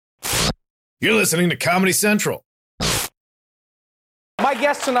You're listening to Comedy Central. My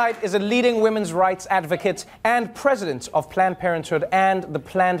guest tonight is a leading women's rights advocate and president of Planned Parenthood and the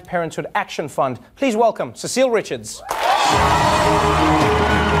Planned Parenthood Action Fund. Please welcome Cecile Richards.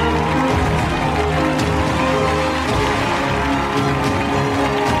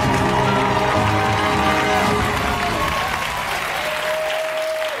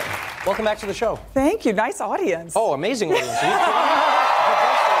 Welcome back to the show. Thank you. Nice audience. Oh, amazing audience.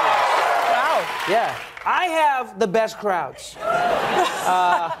 Wow. Yeah. I have the best crowds.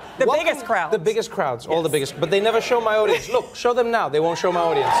 The biggest crowds. The biggest crowds, all Yes. the biggest. But they never show my audience. Look, show them now. They won't show my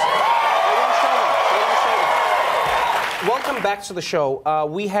audience. They won't show them. They won't show them. Welcome back to the show.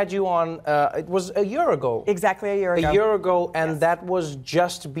 We had you on, it was a year ago. Exactly a year ago. A year ago, and Yes. that was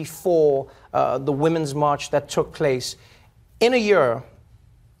just before the Women's March that took place. In a year,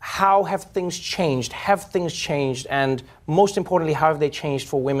 how have things changed? Have things changed? And most importantly, how have they changed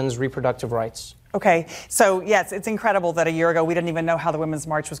for women's reproductive rights? Okay, so yes, it's incredible that a year ago we didn't even know how the Women's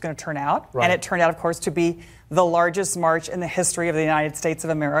March was going to turn out. Right. And it turned out, of course, to be the largest march in the history of the United States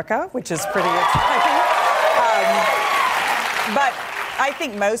of America, which is pretty exciting. But I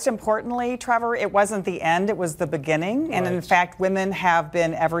think most importantly, Trevor, it wasn't the end, it was the beginning. And Right. in fact, women have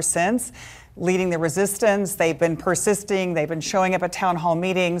been ever since leading the resistance. They've been persisting. They've been showing up at town hall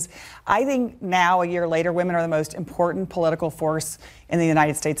meetings. I think now, a year later, women are the most important political force in the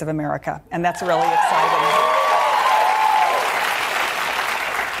United States of America. And that's really exciting.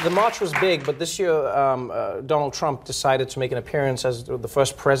 The march was big, but this year Donald Trump decided to make an appearance as the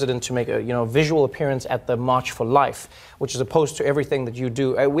first president to make a visual appearance at the March for Life, which is opposed to everything that you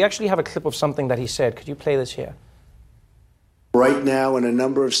do. We actually have a clip of something that he said. Could you play this here? Right now, in a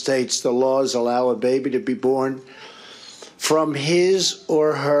number of states, the laws allow a baby to be born from his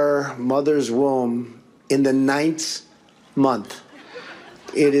or her mother's womb in the 9th month.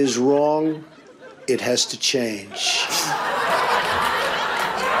 It is wrong. It has to change.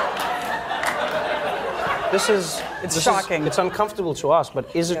 It's shocking. It's uncomfortable to us,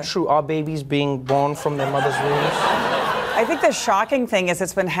 but is it true? Are babies being born from their mother's wombs? I think the shocking thing is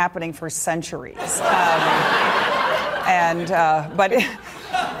it's been happening for centuries. But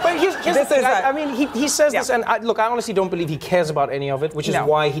here's the thing. I mean, he says this, Yeah. and I honestly don't believe he cares about any of it, which is No.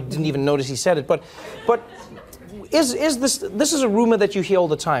 why he didn't even notice he said it. But is this is a rumor that you hear all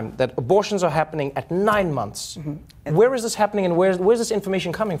the time, that abortions are happening at 9 months. Mm-hmm. Where is this happening, and where's this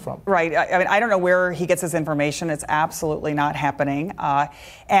information coming from? Right. I mean, I don't know where he gets his information. It's absolutely not happening.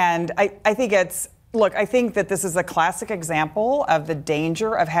 And I think I think that this is a classic example of the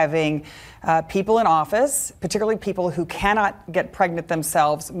danger of having people in office, particularly people who cannot get pregnant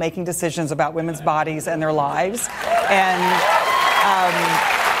themselves, making decisions about women's bodies and their lives. And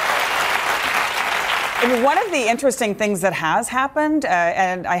I mean, one of the interesting things that has happened,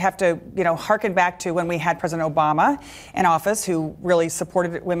 and I have to, harken back to when we had President Obama in office, who really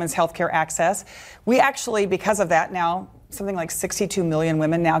supported women's health care access. We actually, because of that now, something like 62 million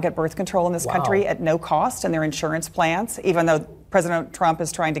women now get birth control in this country at no cost in their insurance plans, even though President Trump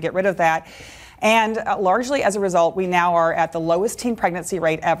is trying to get rid of that. And largely as a result, we now are at the lowest teen pregnancy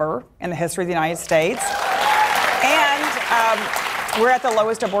rate ever in the history of the United States. And we're at the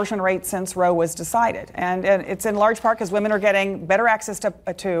lowest abortion rate since Roe was decided. And it's in large part because women are getting better access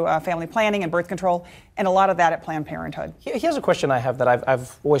to family planning and birth control, and a lot of that at Planned Parenthood. Here's a question I have that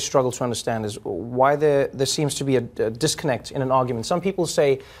I've always struggled to understand, is why there seems to be a disconnect in an argument. Some people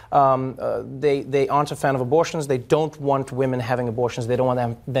say they aren't a fan of abortions. They don't want women having abortions. They don't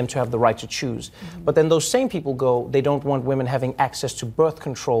want them to have the right to choose. Mm-hmm. But then those same people go, they don't want women having access to birth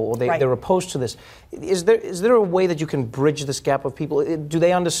control, or they're opposed to this. Is there a way that you can bridge this gap of people? Do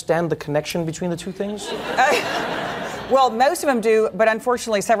they understand the connection between the two things? Well, most of them do, but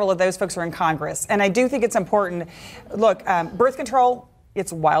unfortunately, several of those folks are in Congress. And I do think it's important. Look, birth control,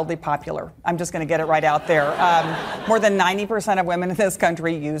 it's wildly popular. I'm just going to get it right out there. More than 90% of women in this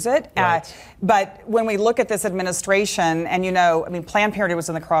country use it. Right. But when we look at this administration, and Planned Parenthood was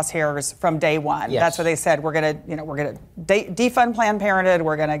in the crosshairs from day one. Yes. That's what they said. We're going to defund Planned Parenthood.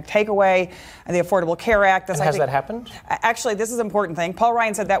 We're going to take away the Affordable Care Act. And has that happened? Actually, this is an important thing. Paul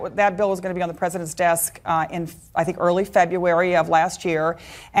Ryan said that bill was going to be on the president's desk in, I think, early February of last year.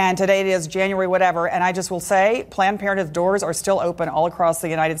 And today it is January whatever. And I just will say, Planned Parenthood's doors are still open all across the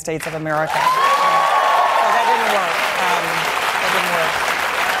United States of America. So that didn't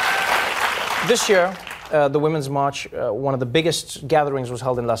work. This year, the Women's March, one of the biggest gatherings was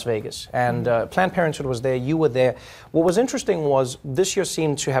held in Las Vegas, and Planned Parenthood was there, you were there. What was interesting was this year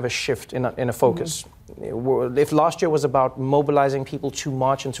seemed to have a shift in a focus. If last year was about mobilizing people to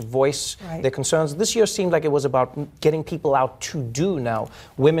march and to voice their concerns, this year seemed like it was about getting people out to do now.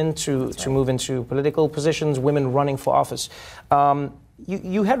 Women to move into political positions, women running for office.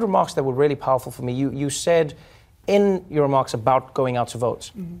 You had remarks that were really powerful for me. You said in your remarks about going out to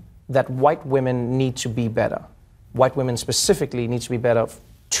vote that white women need to be better. White women specifically need to be better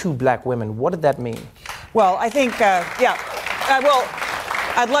to black women. What did that mean? Well, I think,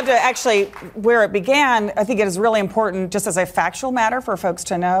 I'd love to actually, where it began, I think it is really important, just as a factual matter for folks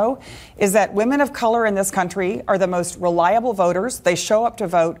to know, is that women of color in this country are the most reliable voters. They show up to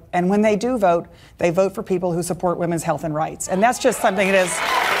vote, and when they do vote, they vote for people who support women's health and rights. And that's just something that is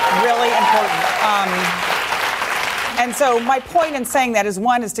really important. And so my point in saying that is,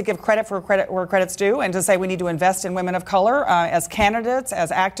 one, is to give credit where credit's due, and to say we need to invest in women of color as candidates,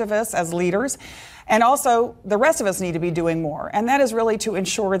 as activists, as leaders. And also, the rest of us need to be doing more. And that is really to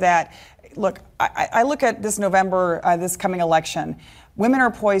ensure that, look, I look at this November, this coming election, women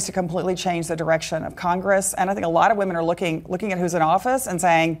are poised to completely change the direction of Congress. And I think a lot of women are looking at who's in office and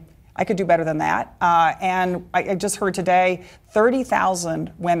saying, I could do better than that. And I just heard today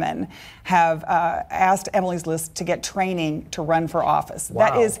 30,000 women have asked Emily's List to get training to run for office. Wow.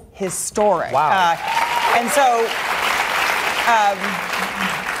 That is historic. Wow. And so...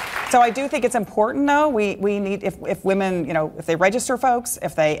 So I do think it's important, though. We need, if women, if they register folks,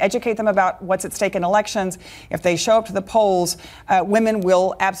 if they educate them about what's at stake in elections, if they show up to the polls, women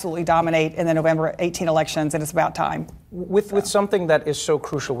will absolutely dominate in the November 18 elections, and it's about time. With something that is so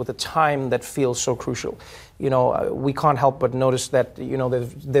crucial, with a time that feels so crucial, we can't help but notice that, there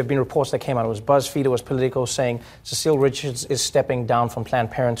have been reports that came out. It was BuzzFeed, it was Politico, saying Cecile Richards is stepping down from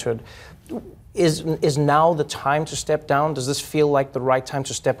Planned Parenthood. Is now the time to step down? Does this feel like the right time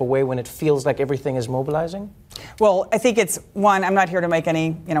to step away when it feels like everything is mobilizing? Well, I think it's, one, I'm not here to make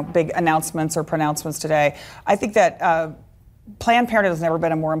any, big announcements or pronouncements today. I think that Planned Parenthood has never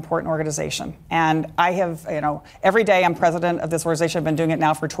been a more important organization. And I have, every day I'm president of this organization. I've been doing it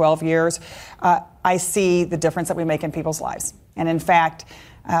now for 12 years. I see the difference that we make in people's lives. And in fact,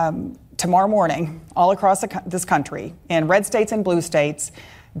 tomorrow morning, all across this country, in red states and blue states,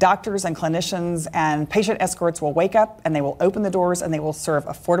 doctors and clinicians and patient escorts will wake up and they will open the doors and they will serve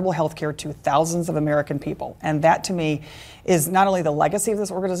affordable health care to thousands of American people. And that, to me, is not only the legacy of this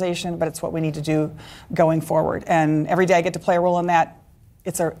organization, but it's what we need to do going forward. And every day I get to play a role in that.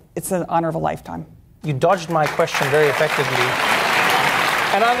 It's an honor of a lifetime. You dodged my question very effectively.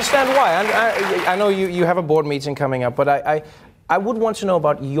 And I understand why. I know you have a board meeting coming up, but I would want to know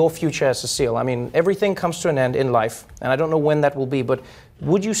about your future as Cecile. I mean, everything comes to an end in life, and I don't know when that will be, but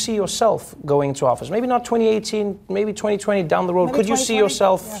would you see yourself going into office? Maybe not 2018, maybe 2020 down the road. Maybe could you see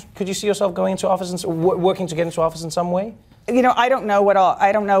yourself? Yeah. Could you see yourself going into office and working to get into office in some way? I don't know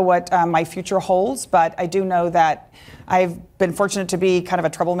what my future holds, but I do know that I've been fortunate to be kind of a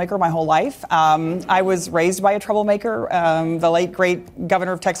troublemaker my whole life. I was raised by a troublemaker, the late great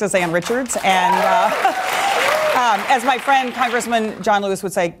governor of Texas, Ann Richards, and. As my friend Congressman John Lewis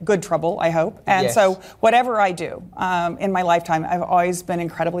would say, good trouble, I hope. And yes. So whatever I do in my lifetime, I've always been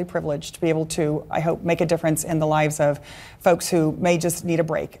incredibly privileged to be able to, I hope, make a difference in the lives of folks who may just need a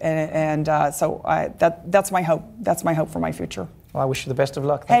break. So that's my hope. That's my hope for my future. Well, I wish you the best of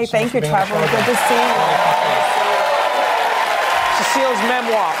luck. Thank you, Trevor. Good to see you. Cecile's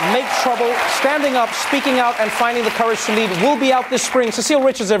memoir, Make Trouble, Standing Up, Speaking Out, and Finding the Courage to Lead will be out this spring. Cecile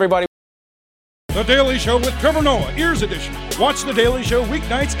Richards, everybody. The Daily Show with Trevor Noah, Ears Edition. Watch The Daily Show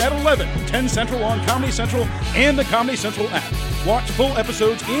weeknights at 11, 10 Central on Comedy Central and the Comedy Central app. Watch full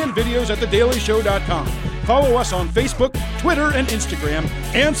episodes and videos at thedailyshow.com. Follow us on Facebook, Twitter, and Instagram,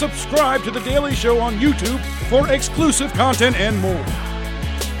 and subscribe to The Daily Show on YouTube for exclusive content and more.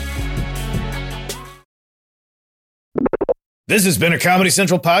 This has been a Comedy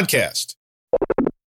Central podcast.